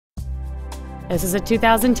This is a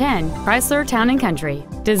 2010 Chrysler Town & Country,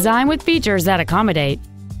 designed with features that accommodate.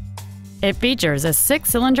 It features a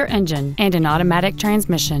 6-cylinder engine and an automatic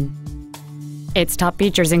transmission. Its top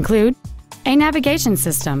features include a navigation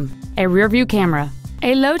system, a rear-view camera,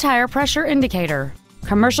 a low tire pressure indicator,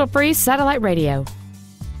 commercial-free satellite radio,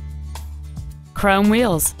 chrome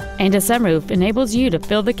wheels, and a sunroof enables you to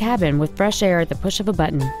fill the cabin with fresh air at the push of a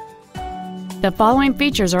button. The following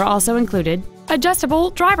features are also included: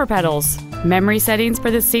 adjustable driver pedals, memory settings for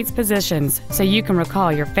the seat's positions so you can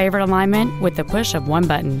recall your favorite alignment with the push of one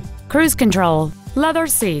button, cruise control, leather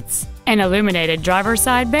seats, an illuminated driver's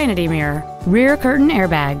side vanity mirror, rear curtain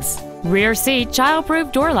airbags, rear seat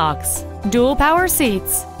child-proof door locks, dual power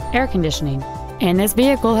seats, air conditioning, and this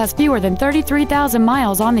vehicle has fewer than 33,000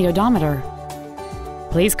 miles on the odometer.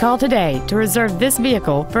 Please call today to reserve this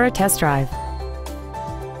vehicle for a test drive.